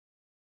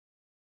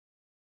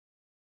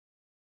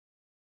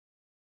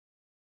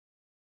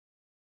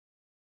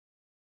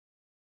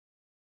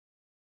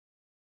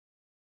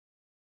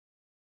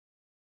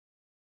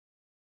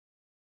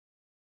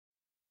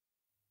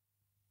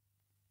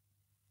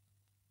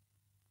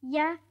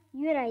Ja,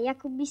 Juraj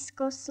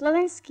Jakubisko,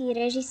 slovenský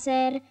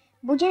režisér,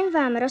 budem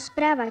vám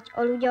rozprávať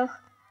o ľuďoch,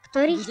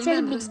 ktorí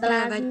chceli byť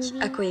blázniví,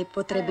 ako je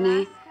potrebné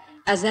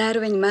a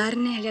zároveň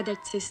márne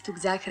hľadať cestu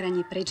k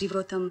záchrane pred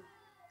životom,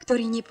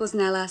 ktorý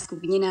nepozná lásku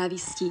k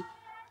nenávisti,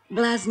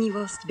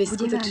 bláznivosť bez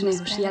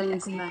skutočného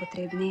šialenstva, ako je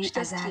potrebné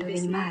a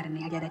zároveň márne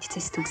hľadať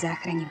cestu k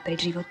záchrane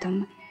pred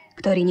životom,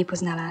 ktorý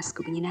nepozná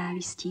lásku k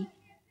nenávisti,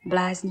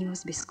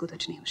 bláznivosť bez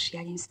skutočného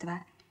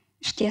šialenstva,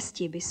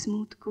 šťastie bez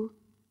smútku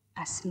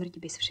a smrť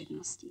bez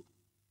všednosti.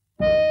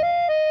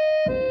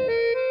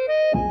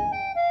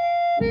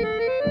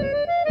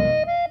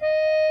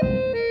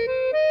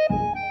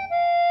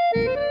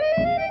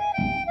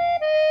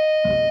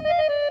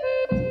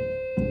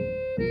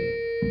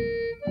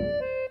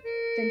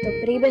 Tento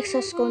príbeh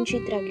sa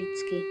skončí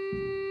tragicky,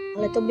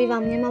 ale to by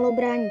vám nemalo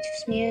brániť v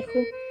smiechu,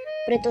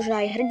 pretože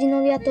aj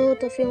hrdinovia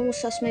tohoto filmu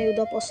sa smejú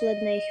do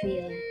poslednej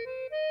chvíle.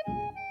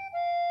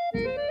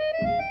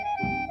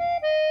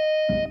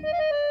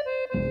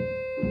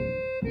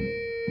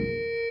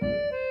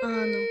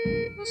 Áno,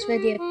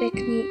 svet je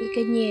pekný, i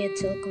keď nie je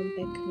celkom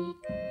pekný.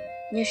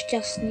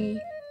 Nešťastný,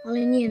 ale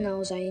nie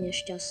naozaj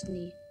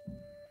nešťastný.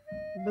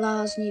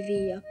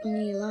 Bláznivý a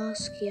plný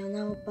lásky a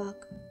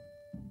naopak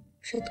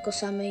všetko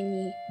sa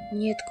mení,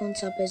 niet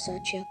konca bez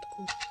začiatku.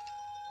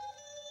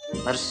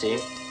 Merci.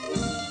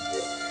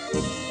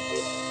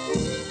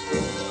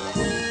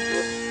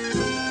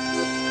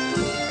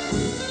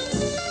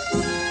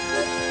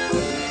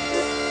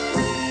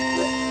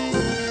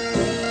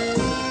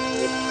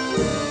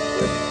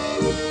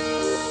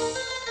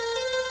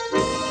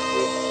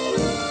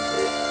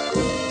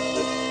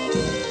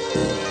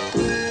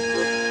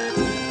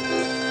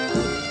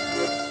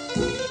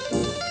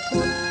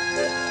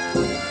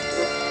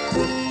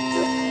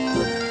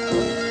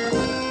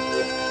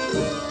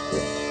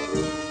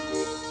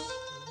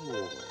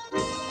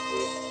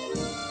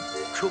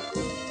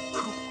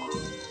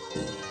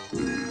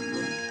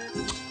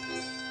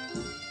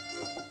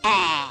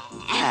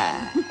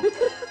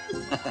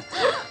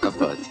 No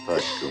poď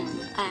ku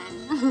mne.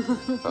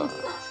 Poď.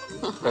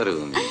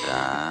 Ktorú mi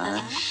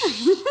dáš?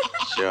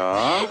 Čo?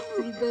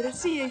 Vyber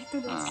si, je ich tu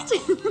dosť.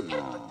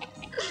 No.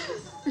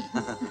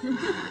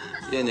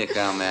 Je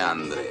necháme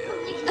Andreju.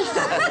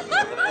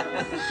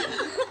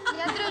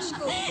 Ja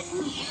trošku.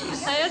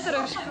 A ja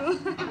trošku.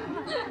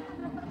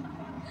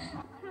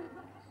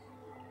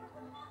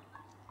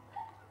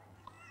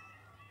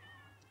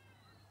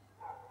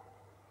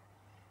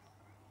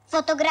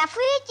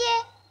 Fotografujete?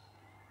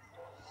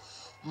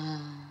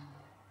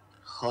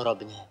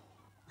 Chorobne.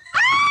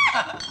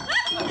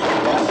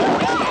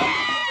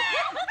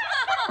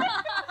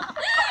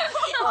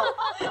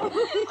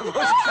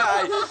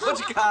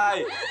 Počkaj,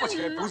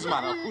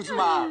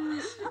 Kuzma.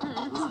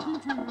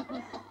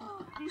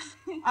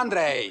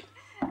 Andrej.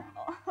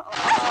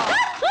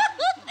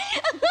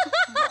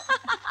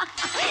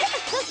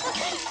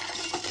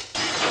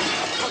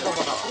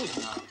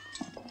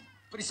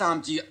 Prisám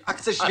ti, ak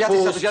chceš viac,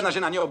 sa tu žiadna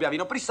žena neobjaví.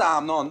 No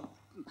prisám, no.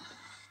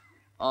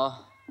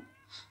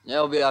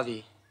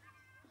 Neobjaví.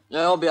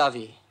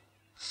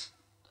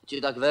 Ti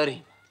tak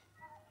verím.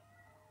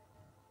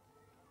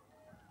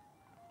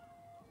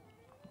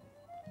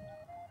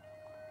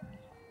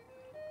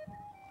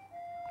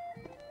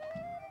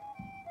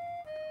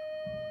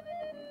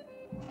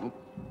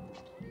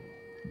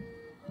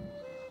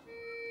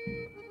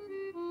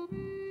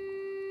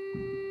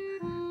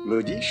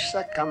 Nudíš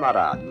sa,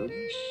 kamarád,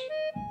 nudíš?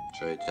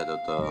 Čo je ťa do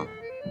toho?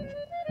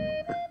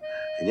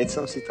 Hneď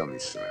som si to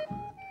myslel.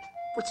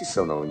 Poď si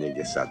so mnou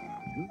niekde sadnúť.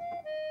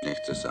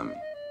 Nechce sa mi.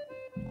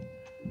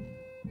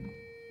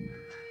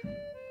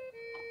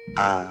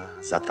 A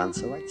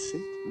zatancovať si?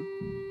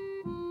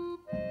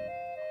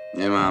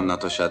 Nemám na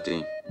to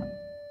šaty.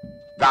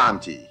 Dám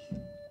ti ich.